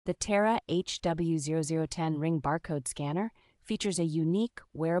The Tera HW0010 ring barcode scanner features a unique,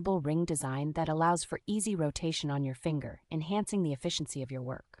 wearable ring design that allows for easy rotation on your finger, enhancing the efficiency of your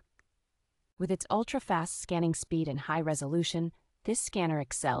work. With its ultra-fast scanning speed and high resolution, this scanner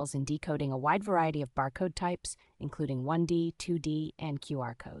excels in decoding a wide variety of barcode types, including 1D, 2D, and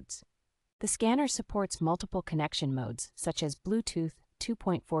QR codes. The scanner supports multiple connection modes, such as Bluetooth,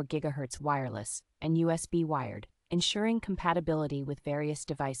 2.4 gigahertz wireless, and USB wired, ensuring compatibility with various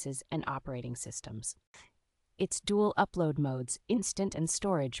devices and operating systems. Its dual upload modes, instant and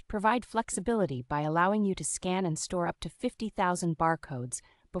storage, provide flexibility by allowing you to scan and store up to 50,000 barcodes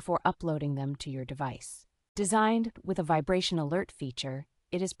before uploading them to your device. Designed with a vibration alert feature,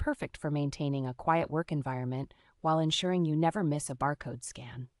 it is perfect for maintaining a quiet work environment while ensuring you never miss a barcode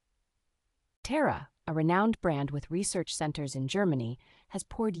scan. Tera, a renowned brand with research centers in Germany, has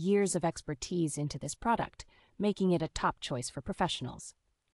poured years of expertise into this product, making it a top choice for professionals.